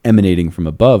emanating from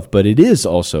above, but it is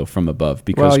also from above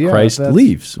because Christ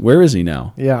leaves. Where is he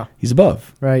now? Yeah. He's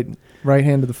above. Right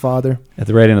hand of the Father. At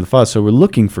the right hand of the Father. So we're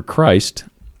looking for Christ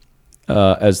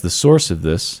as the source of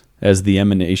this, as the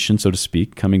emanation, so to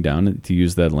speak, coming down, to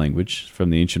use that language from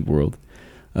the ancient world.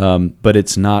 But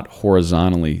it's not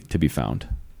horizontally to be found.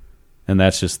 And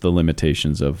that's just the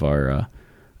limitations of our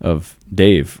of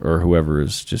Dave or whoever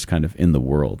is just kind of in the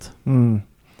world. Mm.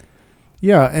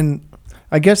 Yeah, and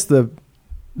I guess the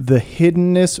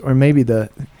hiddenness, or maybe a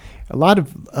lot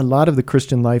of the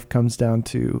Christian life comes down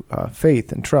to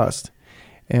faith and trust,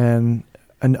 and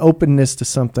an openness to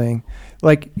something.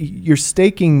 Like you're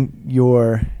staking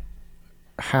your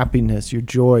happiness, your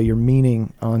joy, your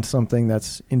meaning on something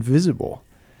that's invisible,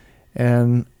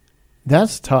 and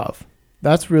that's tough.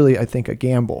 That's really, I think, a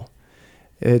gamble.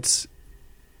 I'm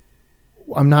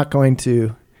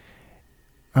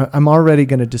already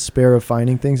going to despair of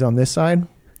finding things on this side,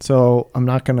 so I'm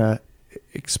not going to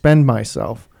expend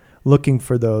myself looking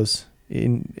for those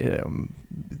in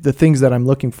the things that I'm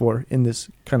looking for in this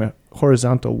kind of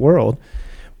horizontal world,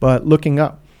 but looking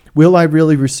up. Will I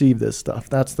really receive this stuff?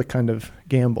 That's the kind of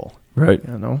gamble. Right.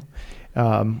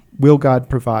 Will God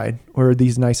provide, or are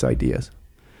these nice ideas?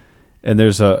 And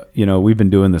there's we've been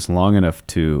doing this long enough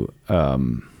to,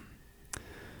 in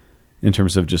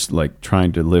terms of just like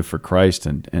trying to live for Christ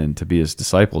and to be his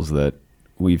disciples, that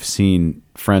we've seen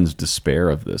friends despair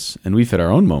of this. And we've had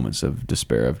our own moments of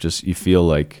despair of just, you feel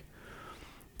like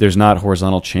there's not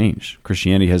horizontal change.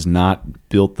 Christianity has not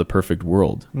built the perfect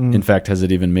world. Mm. In fact, has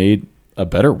it even made a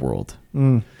better world?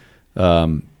 Mm.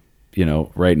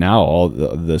 Right now, all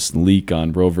this leak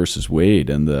on Roe versus Wade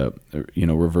and the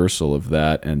reversal of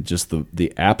that, and just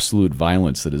the absolute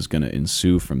violence that is going to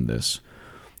ensue from this.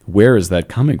 Where is that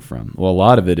coming from? Well, a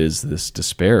lot of it is this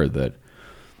despair that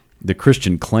the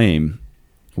Christian claim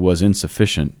was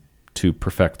insufficient to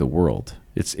perfect the world.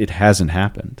 It hasn't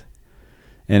happened.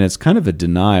 And it's kind of a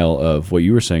denial of what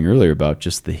you were saying earlier about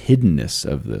just the hiddenness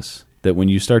of this, that when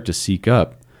you start to seek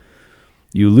up,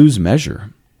 you lose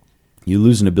measure. You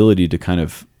lose an ability to kind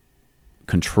of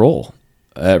control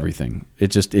everything.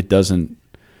 It doesn't,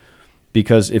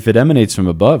 because if it emanates from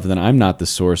above, then I'm not the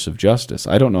source of justice.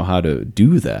 I don't know how to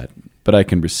do that, but I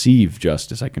can receive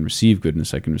justice. I can receive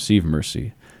goodness. I can receive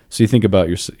mercy. So you think about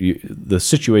the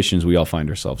situations we all find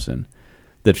ourselves in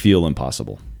that feel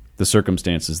impossible, the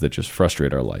circumstances that just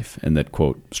frustrate our life and that,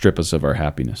 quote, strip us of our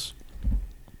happiness.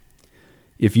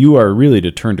 If you are really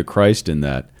to turn to Christ in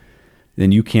that,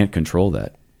 then you can't control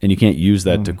that. And you can't use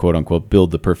that to, quote unquote, build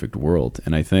the perfect world.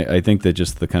 And I think that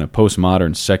just the kind of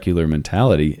postmodern secular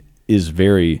mentality is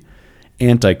very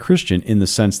anti-Christian in the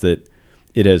sense that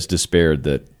it has despaired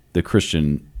that the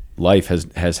Christian life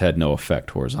has had no effect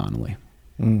horizontally.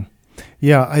 Mm.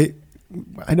 Yeah,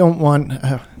 I don't want.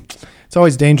 It's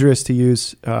always dangerous to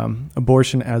use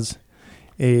abortion as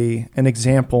an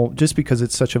example, just because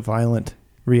it's such a violent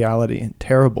reality and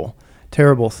terrible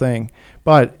thing.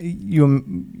 But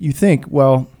you think,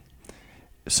 well,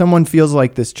 someone feels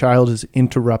like this child is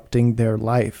interrupting their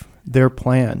life, their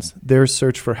plans, their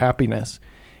search for happiness,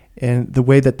 and the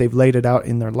way that they've laid it out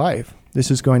in their life. This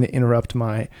is going to interrupt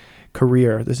my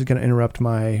career. This is going to interrupt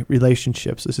my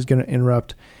relationships. This is going to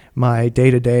interrupt my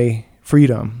day-to-day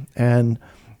freedom and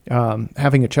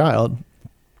having a child.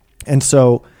 And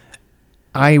so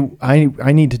I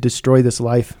need to destroy this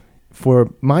life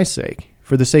for my sake,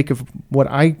 for the sake of what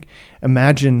I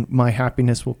imagine my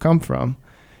happiness will come from.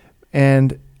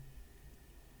 And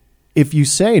if you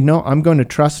say, no, I'm going to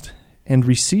trust and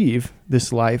receive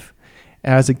this life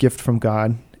as a gift from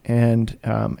God, and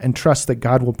trust that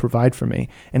God will provide for me,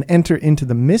 and enter into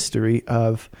the mystery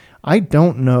of, I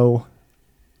don't know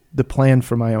the plan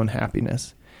for my own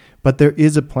happiness, but there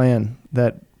is a plan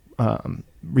that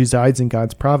resides in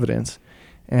God's providence,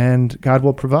 and God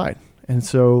will provide. And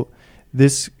so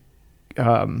this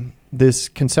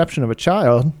conception of a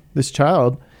child, this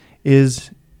child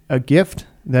is a gift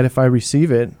that if I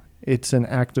receive it, it's an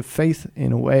act of faith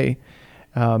in a way,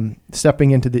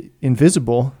 stepping into the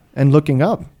invisible and looking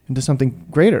up into something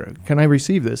greater. Can I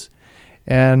receive this?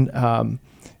 And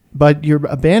but you're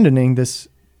abandoning this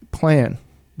plan,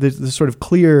 this sort of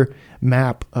clear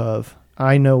map of,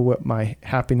 I know what my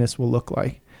happiness will look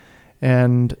like.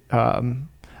 And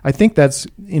I think that's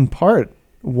in part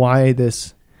why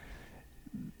this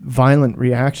violent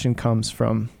reaction comes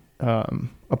from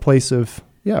a place of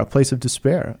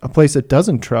despair, a place that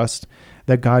doesn't trust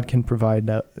that God can provide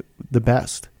the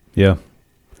best. Yeah.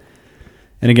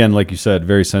 And again, like you said,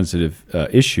 very sensitive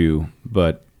issue,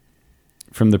 but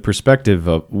from the perspective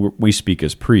of, we speak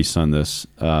as priests on this,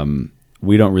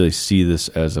 we don't really see this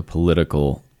as a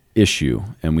political issue,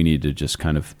 and we need to just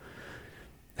kind of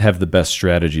have the best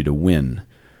strategy to win.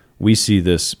 We see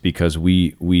this because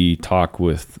we talk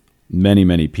with many,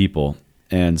 many people,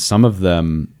 and some of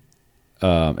them,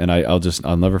 and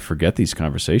I'll never forget these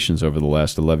conversations over the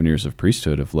last 11 years of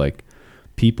priesthood of like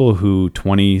people who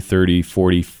 20, 30,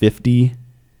 40, 50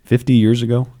 years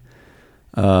ago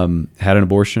had an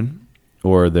abortion,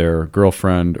 or their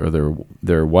girlfriend or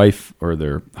their wife or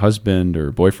their husband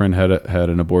or boyfriend had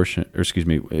an abortion, or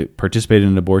participated in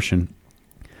an abortion,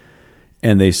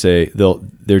 and they say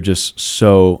they're just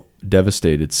so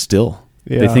devastated still.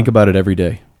 Yeah. They think about it every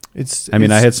day. I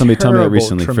had somebody tell me that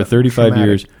recently. For 35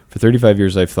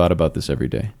 years, I've thought about this every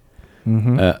day.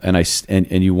 Mm-hmm.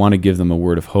 And you want to give them a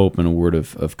word of hope and a word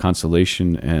of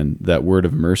consolation, and that word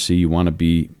of mercy. You want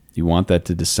that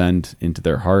to descend into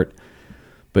their heart.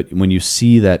 But when you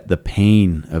see that the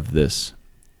pain of this,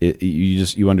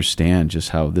 you understand just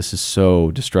how this is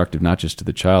so destructive, not just to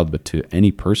the child, but to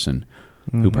any person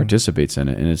who participates in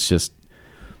it. And it's just,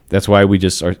 that's why we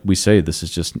say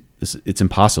it's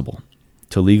impossible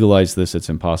to legalize this. It's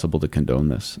impossible to condone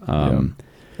this.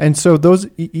 And so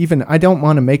I don't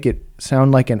want to make it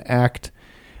sound like an act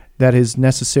that is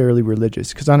necessarily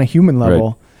religious, because on a human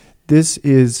level, this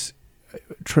is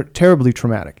terribly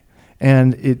traumatic,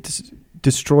 and it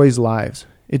destroys lives.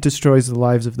 It destroys the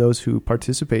lives of those who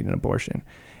participate in abortion,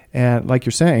 and like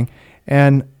you're saying,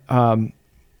 and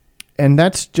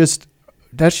that's just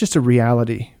a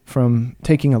reality from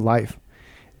taking a life.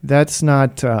 That's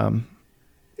not.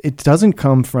 It doesn't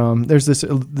come from. There's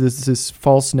this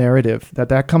false narrative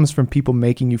that comes from people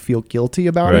making you feel guilty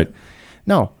about it.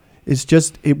 No, it's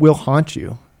just, it will haunt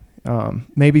you.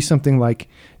 Maybe something like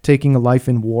taking a life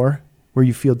in war, where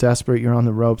you feel desperate, you're on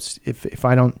the ropes. If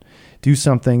I don't do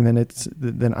something,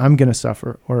 then I'm going to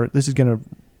suffer, or this is going to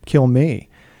kill me.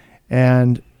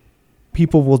 And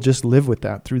people will just live with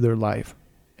that through their life.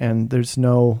 And there's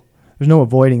no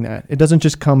avoiding that. It doesn't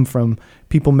just come from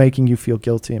people making you feel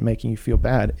guilty and making you feel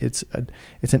bad. It's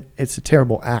a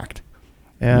terrible act.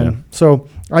 And so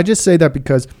I just say that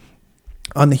because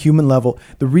on the human level,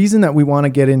 the reason that we want to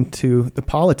get into the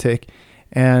politic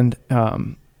and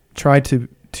try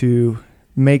to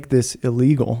make this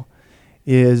illegal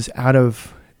is out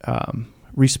of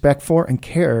respect for and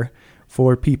care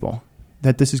for people,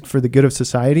 that this is for the good of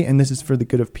society and this is for the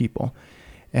good of people.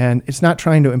 And it's not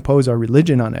trying to impose our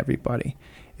religion on everybody.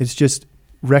 It's just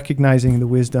recognizing the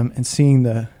wisdom and seeing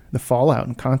the fallout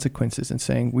and consequences and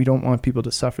saying, we don't want people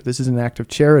to suffer. This is an act of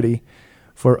charity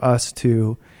for us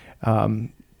to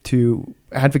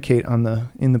advocate in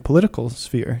the political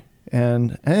sphere.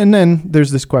 And then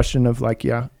there's this question of like,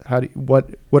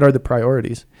 what are the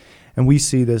priorities? And we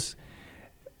see this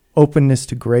openness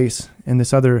to grace and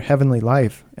this other heavenly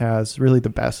life as really the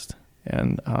best.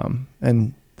 And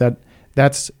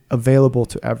that's available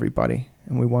to everybody.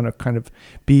 And we want to kind of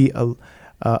be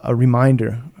a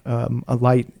reminder, a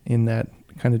light in that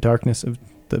kind of darkness of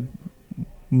the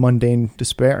mundane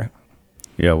despair.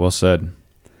 Yeah, well said.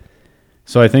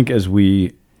 So I think as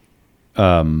we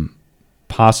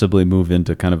possibly move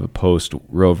into kind of a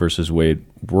post-Roe versus Wade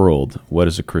world, what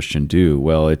does a Christian do?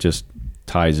 Well, it just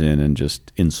ties in and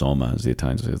just in soma, as the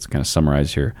Italians say. It's kind of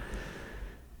summarized here.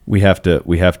 We have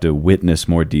to witness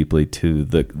more deeply to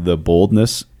the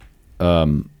boldness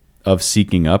of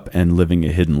seeking up and living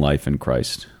a hidden life in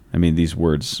Christ. I mean, these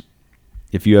words,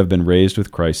 if you have been raised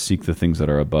with Christ, seek the things that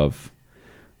are above,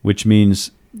 which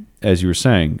means, as you were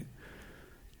saying,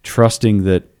 trusting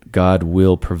that God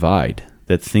will provide,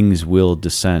 that things will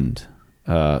descend,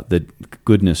 that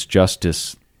goodness,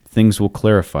 justice, things will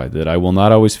clarify, that I will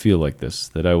not always feel like this,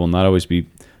 that I will not always be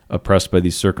oppressed by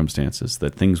these circumstances,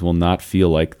 that things will not feel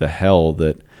like the hell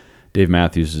that Dave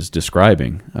Matthews is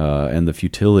describing, and the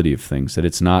futility of things, that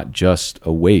it's not just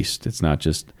a waste, it's not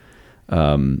just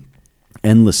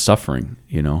endless suffering,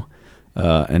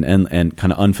 and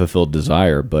kind of unfulfilled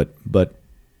desire, but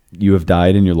you have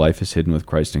died and your life is hidden with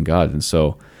Christ in God. And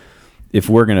so if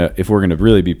we're gonna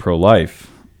really be pro-life,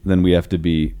 then we have to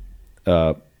be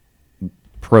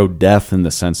pro-death in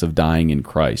the sense of dying in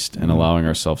Christ and allowing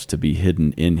ourselves to be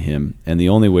hidden in Him. And the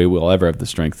only way we'll ever have the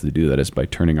strength to do that is by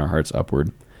turning our hearts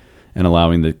upward and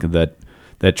allowing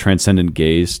that transcendent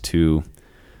gaze to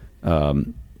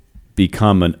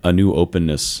become a new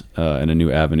openness and a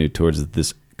new avenue towards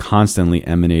this constantly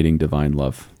emanating divine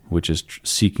love, which is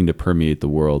seeking to permeate the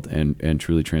world and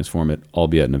truly transform it,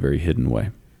 albeit in a very hidden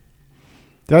way.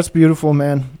 That's beautiful,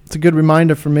 man. It's a good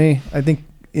reminder for me. I think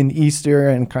in Easter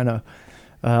and kind of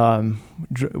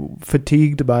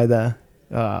fatigued by the,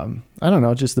 I don't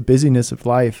know, just the busyness of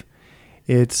life,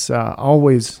 it's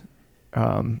always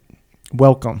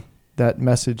welcome, that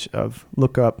message of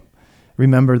look up,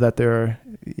 remember that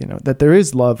that there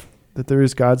is love, that there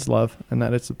is God's love, and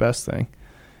that it's the best thing.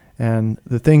 And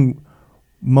the thing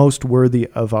most worthy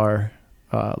of our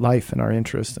life and our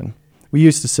interest. And we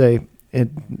used to say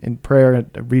in prayer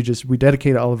at Regis, we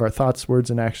dedicate all of our thoughts,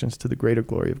 words, and actions to the greater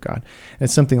glory of God. And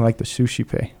it's something like the sushi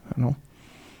pay.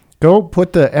 Go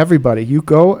put everybody, you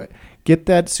go get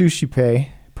that sushi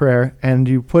pay prayer and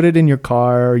you put it in your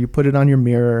car or you put it on your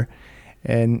mirror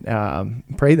and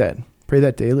pray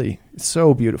that daily. It's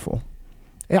so beautiful.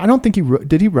 I don't think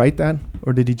did he write that,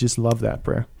 or did he just love that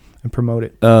prayer and promote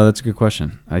it? That's a good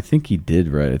question. I think he did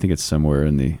write. I think it's somewhere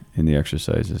in the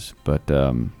exercises. But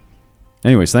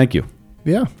anyways, thank you.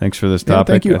 Yeah. Thanks for this topic.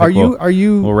 Thank you. Are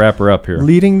you we'll wrap her up here.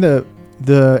 Leading the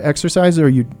exercise, or are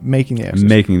you making the exercise? I'm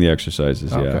making the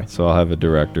exercises, Okay. yeah. So I'll have a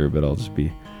director, but I'll just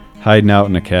be hiding out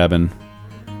in a cabin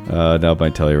out by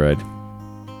Telluride.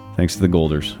 Thanks to the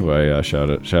Golders, who I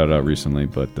shouted out recently.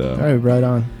 But all right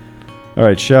on. All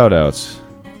right, shout outs.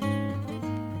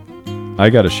 I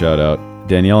got a shout out.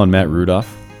 Danielle and Matt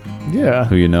Rudolph, Yeah.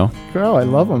 who you know. Girl, I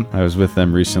love them. I was with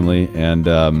them recently, and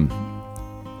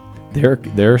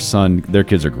their son, their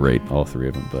kids are great, all three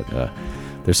of them, but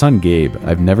their son Gabe,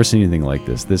 I've never seen anything like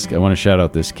this. I want to shout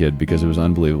out this kid because it was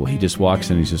unbelievable. He just walks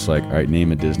in, he's just like, all right,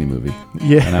 name a Disney movie.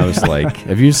 Yeah. And I was like,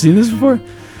 have you seen this before?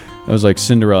 I was like,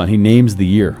 Cinderella, and he names the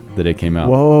year that it came out.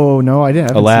 Whoa, no, I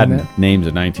didn't. Aladdin names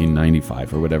it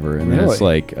 1995 or whatever, and then Really? it's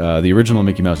like the original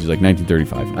Mickey Mouse is like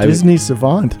 1935. Disney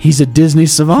savant. He's a Disney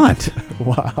savant.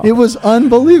 Wow. It was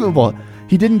unbelievable.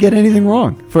 He didn't get anything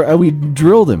wrong. We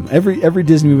drilled him every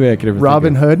Disney movie I could ever.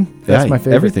 Robin think of. Hood. That's my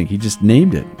favorite. Everything. He just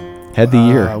named it. Had the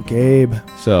year. Wow, Gabe.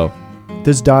 So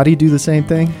Does Dottie do the same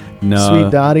thing? no, Sweet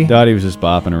Dottie. Dottie was just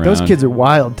bopping around. Those kids are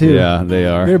wild too. Yeah, they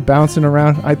are. They're bouncing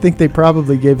around. I think they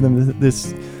probably gave them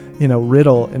this,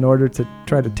 riddle in order to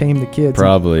try to tame the kids.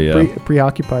 Probably, yeah.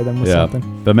 Preoccupy them with Yeah.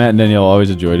 something. But Matt and Danielle, always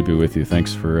a joy to be with you.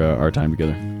 Thanks for our time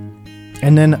together.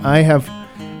 And then I have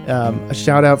a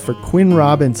shout out for Quinn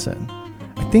Robinson.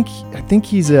 I think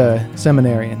he's a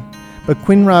seminarian, but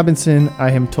Quinn Robinson,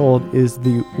 I am told, is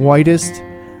the whitest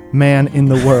man in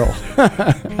the world.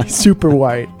 He's super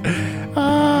white.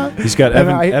 He's got And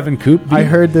Evan Coop. I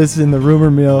heard this in the rumor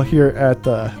mill here at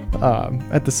the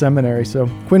seminary. So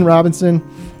Quinn Robinson,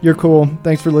 you're cool.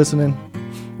 Thanks for listening.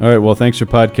 All right. Well, thanks for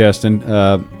podcasting.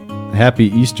 Happy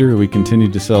Easter. We continue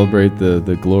to celebrate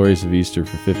the glories of Easter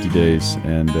for 50 days,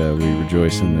 and we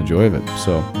rejoice in the joy of it.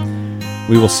 So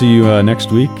we will see you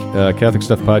next week.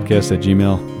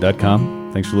 CatholicStuffPodcast@gmail.com.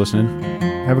 Thanks for listening.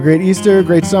 Have a great Easter,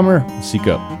 great summer. Seek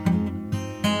up.